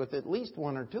interact with at least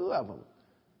 1 or 2 of them.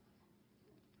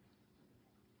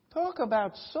 Talk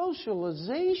about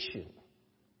socialization.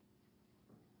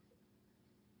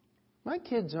 My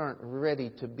kids aren't ready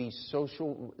to be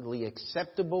socially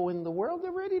acceptable in the world.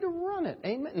 They're ready to run it.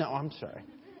 Amen? No, I'm sorry.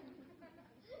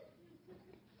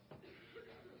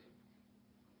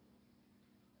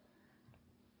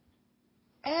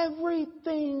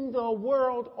 Everything the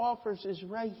world offers is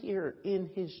right here in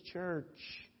His church.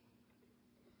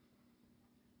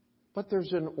 But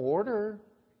there's an order.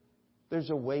 There's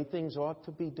a way things ought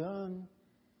to be done.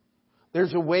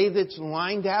 There's a way that's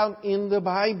lined out in the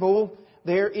Bible.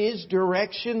 There is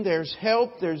direction. There's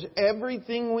help. There's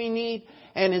everything we need.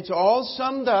 And it's all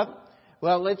summed up.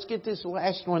 Well, let's get this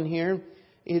last one here.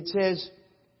 It says,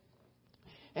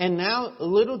 "And now,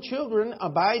 little children,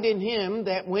 abide in Him,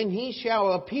 that when He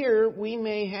shall appear, we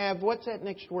may have..." What's that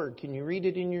next word? Can you read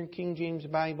it in your King James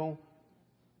Bible?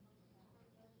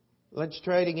 Let's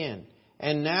try it again.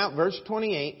 And now, verse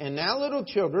 28, "And now, little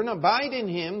children, abide in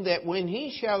Him, that when He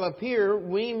shall appear,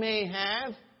 we may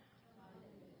have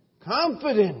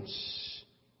confidence."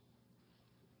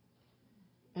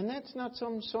 And that's not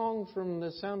some song from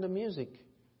The Sound of Music.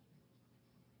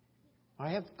 I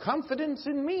have confidence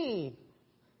in me.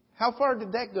 How far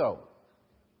did that go?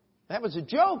 That was a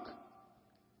joke.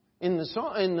 In the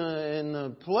song, in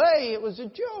the play, it was a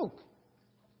joke.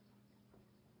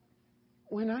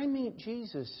 When I meet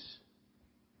Jesus,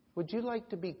 would you like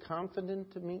to be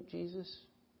confident to meet Jesus?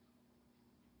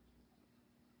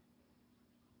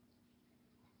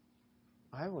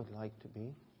 I would like to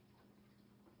be.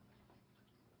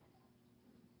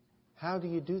 How do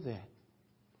you do that?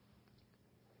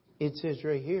 It says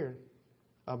right here,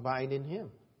 abide in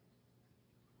Him.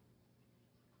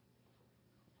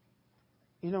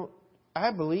 You know,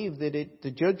 I believe that at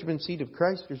the judgment seat of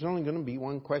Christ, there's only going to be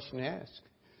one question to ask.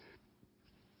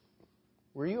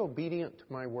 Were you obedient to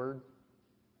my word?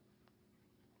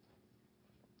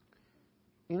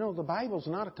 You know, the Bible's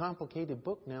not a complicated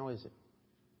book now, is it?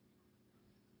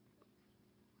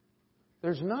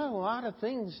 There's not a lot of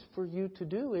things for you to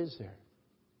do, is there?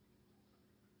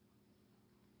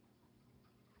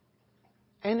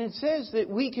 And it says that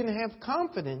we can have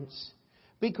confidence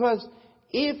because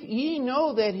if ye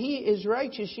know that He is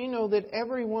righteous, ye know that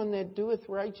everyone that doeth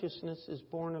righteousness is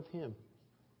born of Him.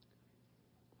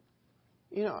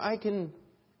 You know,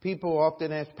 people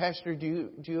often ask, "Pastor,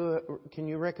 can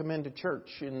you recommend a church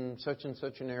in such and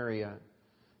such an area?"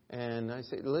 And I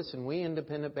say, "Listen, we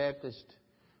Independent Baptist,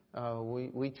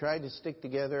 we try to stick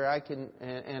together.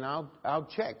 I'll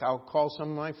check. I'll call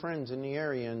some of my friends in the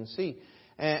area and see."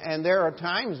 And there are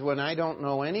times when I don't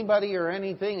know anybody or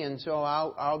anything, and so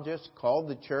I'll just call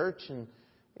the church and,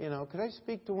 "Could I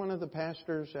speak to one of the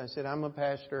pastors?" I said, "I'm a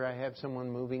pastor. I have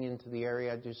someone moving into the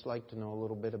area. I'd just like to know a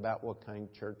little bit about what kind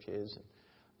of church is." And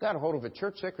got a hold of a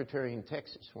church secretary in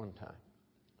Texas one time.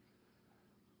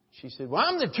 She said, "Well,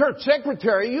 I'm the church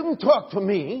secretary. You can talk to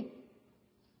me."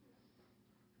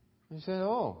 I said,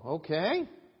 "Oh, okay."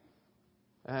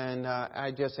 And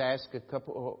I just asked a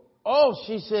couple. "Oh,"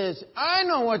 she says, "I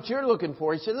know what you're looking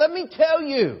for." He said, "Let me tell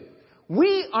you,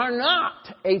 we are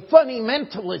not a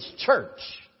fundamentalist church."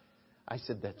 I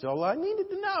said, "That's all I needed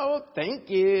to know. Thank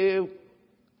you."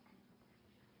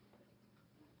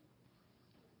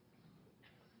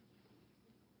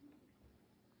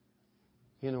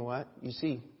 You know what? You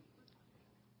see,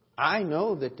 I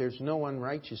know that there's no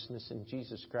unrighteousness in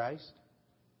Jesus Christ.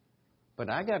 But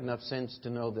I got enough sense to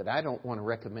know that I don't want to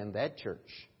recommend that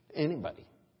church to anybody.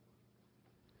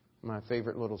 My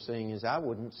favorite little saying is, I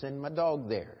wouldn't send my dog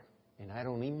there, and I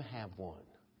don't even have one.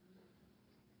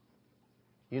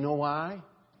 You know why?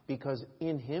 Because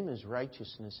in Him is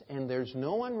righteousness, and there's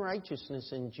no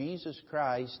unrighteousness in Jesus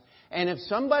Christ. And if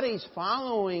somebody's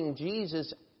following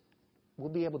Jesus, we'll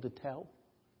be able to tell.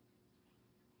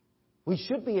 We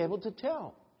should be able to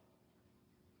tell.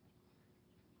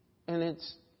 And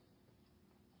it's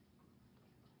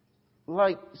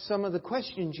like some of the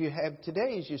questions you have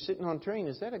today as you're sitting on a train.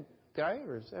 Is that a guy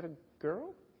or is that a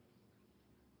girl?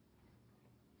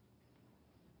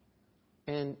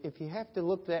 And if you have to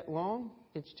look that long,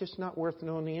 it's just not worth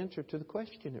knowing the answer to the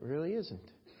question. It really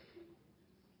isn't.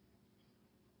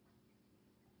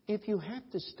 If you have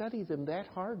to study them that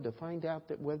hard to find out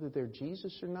that whether they're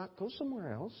Jesus or not, go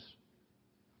somewhere else.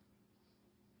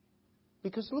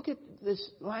 Because look at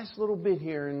this last little bit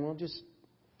here, and we'll just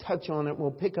touch on it.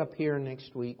 We'll pick up here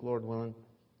next week, Lord willing.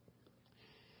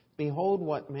 Behold,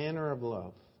 what manner of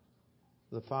love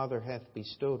the Father hath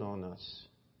bestowed on us,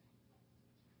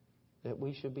 that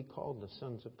we should be called the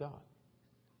sons of God.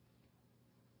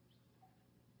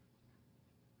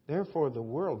 Therefore the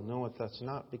world knoweth us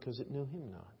not, because it knew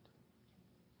Him not.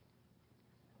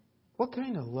 What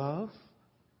kind of love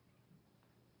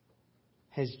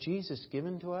has Jesus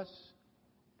given to us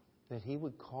that He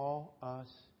would call us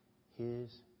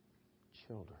His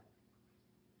children?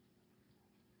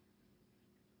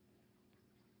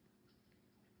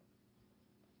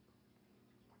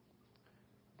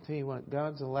 I'll tell you what,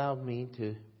 God's allowed me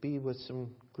to be with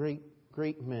some great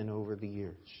men over the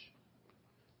years.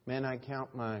 Men I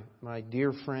count my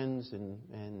dear friends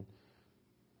and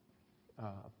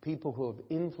people who have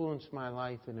influenced my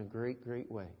life in a great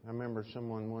way. I remember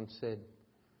someone once said,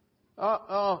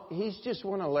 oh, he's just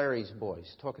one of Larry's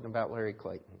boys, talking about Larry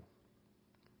Clayton.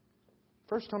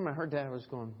 First time I heard that, I was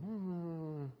going,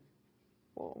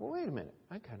 well, wait a minute,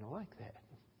 I kind of like that.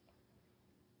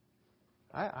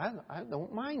 I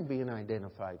don't mind being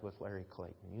identified with Larry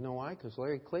Clayton. You know why? Because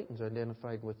Larry Clayton's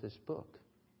identified with this book.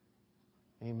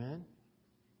 Amen?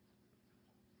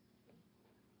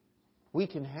 We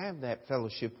can have that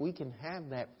fellowship. We can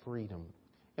have that freedom.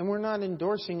 And we're not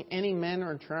endorsing any men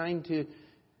or trying to...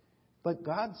 But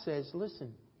God says,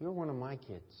 listen, you're one of my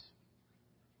kids.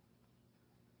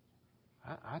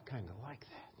 I kind of like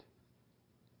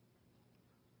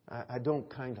that. I don't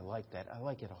kind of like that. I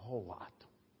like it a whole lot.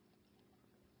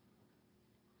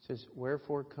 It says,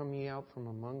 wherefore come ye out from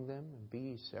among them and be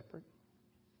ye separate,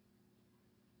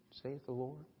 saith the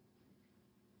Lord.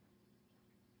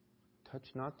 Touch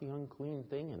not the unclean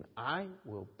thing, and I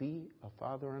will be a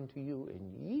father unto you,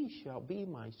 and ye shall be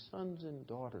my sons and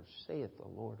daughters, saith the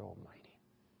Lord Almighty.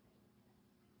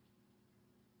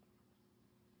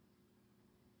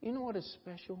 You know what is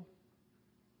special?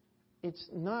 It's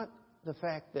not the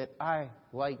fact that I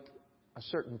like a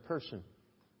certain person,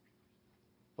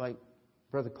 like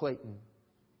Brother Clayton.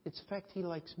 It's the fact he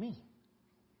likes me.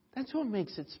 That's what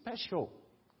makes it special.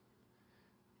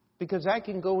 Because I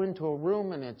can go into a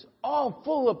room and it's all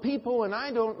full of people and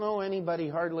I don't know anybody,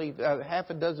 hardly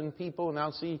half a dozen people, and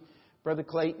I'll see Brother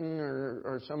Clayton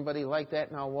or somebody like that,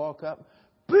 and I'll walk up,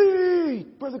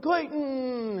 Pete, Brother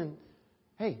Clayton! And,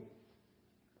 hey,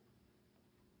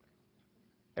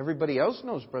 everybody else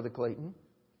knows Brother Clayton.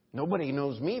 Nobody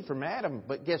knows me from Adam,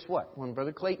 but guess what? When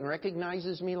Brother Clayton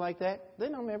recognizes me like that,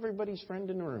 then I'm everybody's friend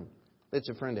in the room. That's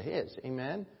a friend of his.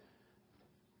 Amen?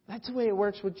 That's the way it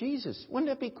works with Jesus. Wouldn't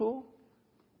that be cool?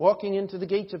 Walking into the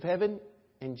gates of heaven,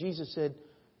 and Jesus said,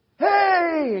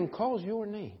 hey, and calls your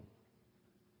name.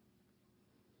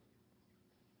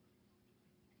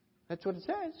 That's what it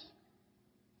says.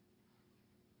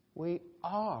 We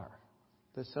are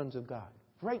the sons of God.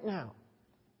 Right now.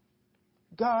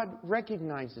 God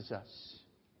recognizes us.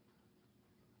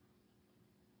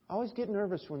 I always get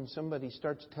nervous when somebody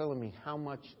starts telling me how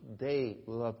much they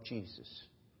love Jesus.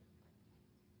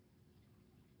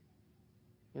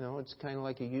 You know, it's kind of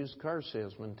like a used car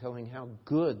salesman telling how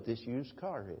good this used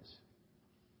car is.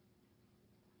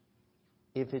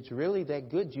 If it's really that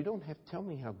good, you don't have to tell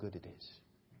me how good it is.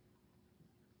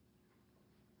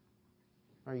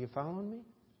 Are you following me?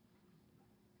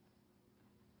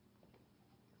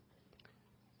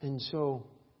 And so,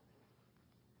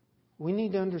 we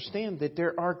need to understand that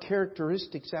there are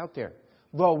characteristics out there.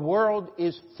 The world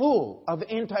is full of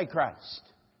Antichrist.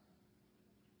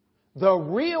 The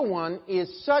real one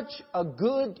is such a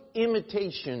good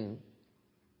imitation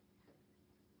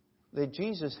that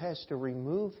Jesus has to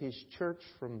remove His church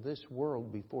from this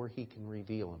world before He can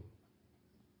reveal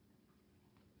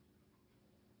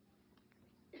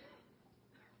Him.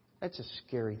 That's a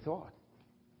scary thought.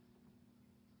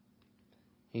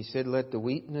 He said, let the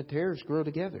wheat and the tares grow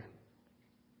together.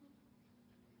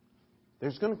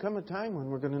 There's going to come a time when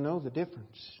we're going to know the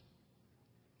difference.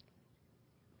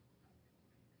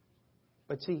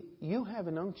 But see, you have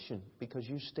an unction because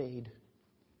you stayed.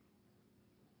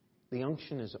 The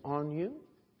unction is on you.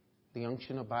 The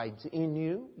unction abides in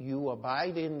you. You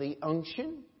abide in the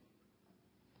unction.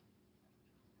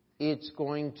 It's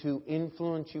going to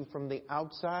influence you from the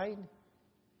outside.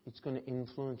 It's going to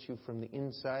influence you from the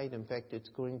inside. In fact, it's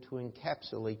going to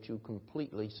encapsulate you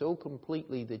completely, so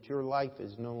completely that your life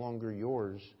is no longer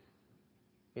yours.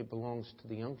 It belongs to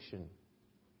the unction.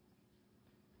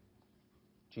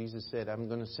 Jesus said, I'm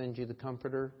going to send you the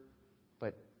Comforter,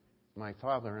 but my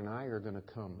Father and I are going to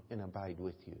come and abide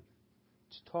with you.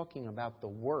 It's talking about the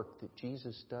work that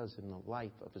Jesus does in the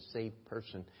life of a saved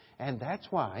person. And that's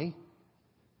why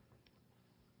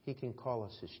He can call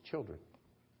us His children.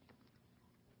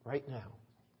 Right now.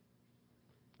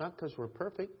 Not because we're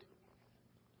perfect.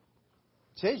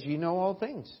 It says you know all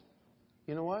things.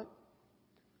 You know what?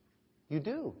 You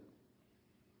do.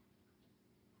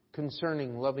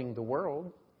 Concerning loving the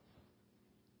world,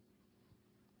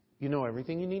 you know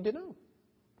everything you need to know.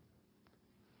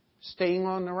 Staying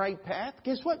on the right path,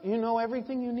 guess what? You know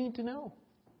everything you need to know.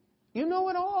 You know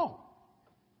it all.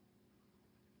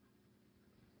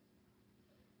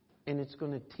 And it's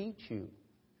going to teach you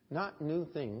not new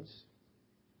things.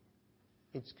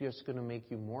 It's just going to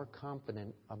make you more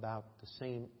confident about the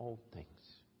same old things.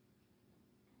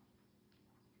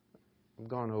 I've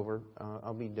gone over.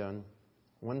 I'll be done.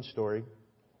 One story.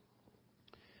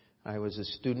 I was a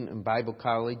student in Bible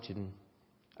college, and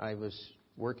I was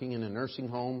working in a nursing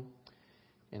home,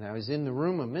 and I was in the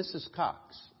room of Mrs.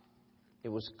 Cox. It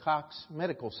was Cox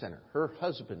Medical Center. Her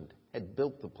husband had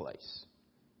built the place.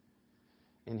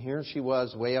 And here she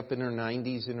was, way up in her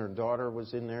 90s, and her daughter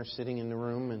was in there sitting in the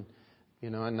room. And,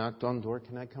 I knocked on the door.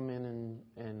 Can I come in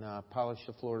and polish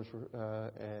the floors?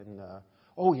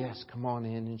 Oh, yes, come on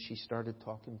in. And she started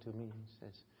talking to me and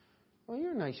says, well,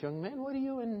 you're a nice young man. What are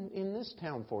you in this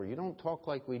town for? You don't talk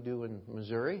like we do in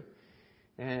Missouri.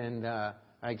 And I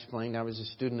explained I was a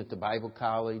student at the Bible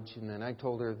college. And then I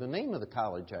told her the name of the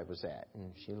college I was at.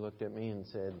 And she looked at me and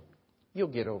said, you'll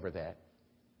get over that.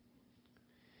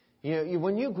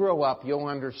 When you grow up, you'll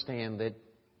understand that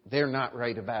they're not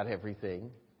right about everything.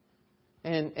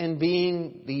 And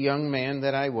being the young man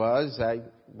that I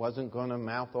wasn't going to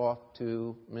mouth off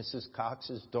to Mrs.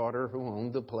 Cox's daughter who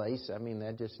owned the place. I mean,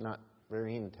 that's just not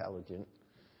very intelligent.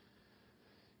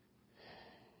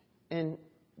 And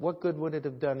what good would it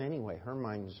have done anyway? Her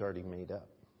mind was already made up.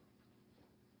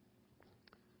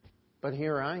 But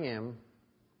here I am,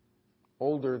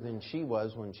 older than she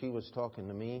was when she was talking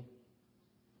to me.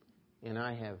 And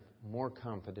I have more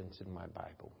confidence in my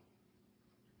Bible.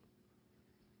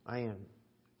 I am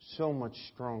so much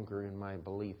stronger in my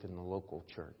belief in the local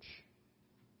church.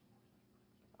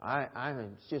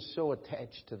 I'm just so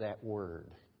attached to that word.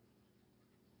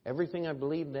 Everything I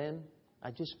believed then,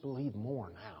 I just believe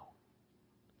more now.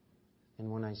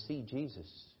 And when I see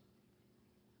Jesus,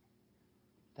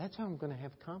 that's how I'm going to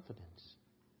have confidence.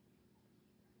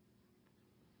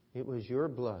 It was your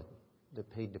blood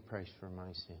that paid the price for my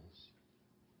sins.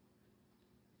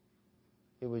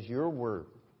 It was your word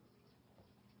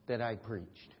that I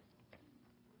preached.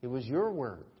 It was your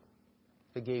word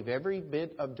that gave every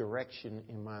bit of direction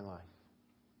in my life.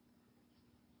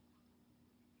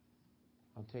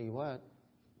 I'll tell you what,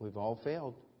 we've all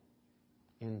failed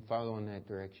in following that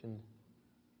direction.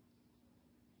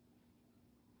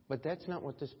 But that's not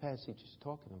what this passage is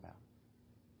talking about.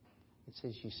 It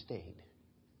says you stayed.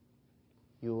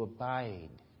 You abide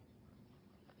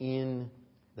in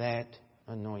that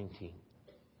anointing.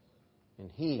 And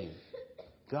He,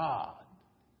 God,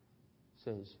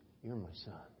 says, you're my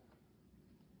son.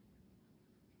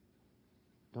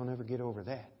 Don't ever get over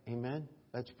that. Amen?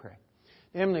 Let's pray.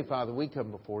 Heavenly Father, we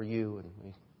come before you and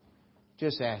we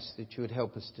just ask that you would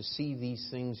help us to see these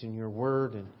things in your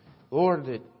word. And Lord,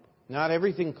 that not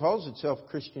everything calls itself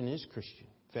Christian is Christian.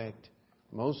 In fact,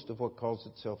 most of what calls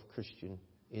itself Christian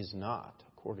is not,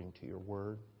 according to your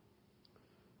word.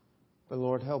 But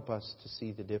Lord, help us to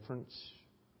see the difference,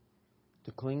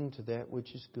 to cling to that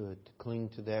which is good, to cling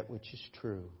to that which is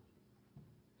true,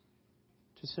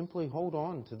 to simply hold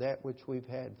on to that which we've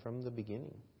had from the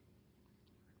beginning,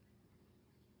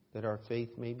 that our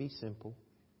faith may be simple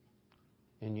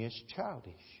and yes,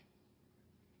 childish,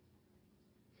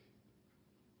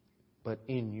 but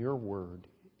in your word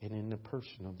and in the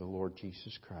person of the Lord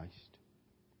Jesus Christ.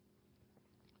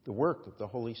 The work of the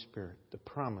Holy Spirit, the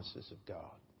promises of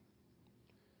God.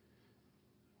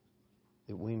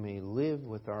 That we may live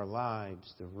with our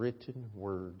lives the written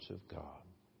words of God.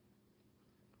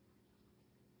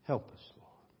 Help us,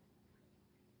 Lord.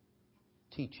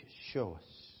 Teach us, show us.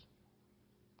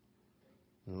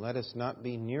 And let us not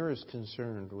be near as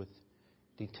concerned with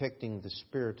detecting the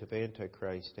spirit of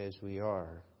Antichrist as we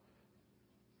are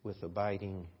with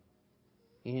abiding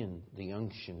in the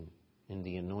unction and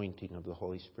the anointing of the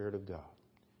Holy Spirit of God.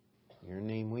 In your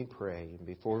name we pray. And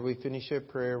before we finish our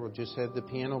prayer, we'll just have the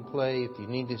piano play. If you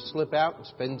need to slip out and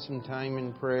spend some time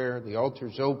in prayer, the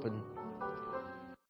altar's open.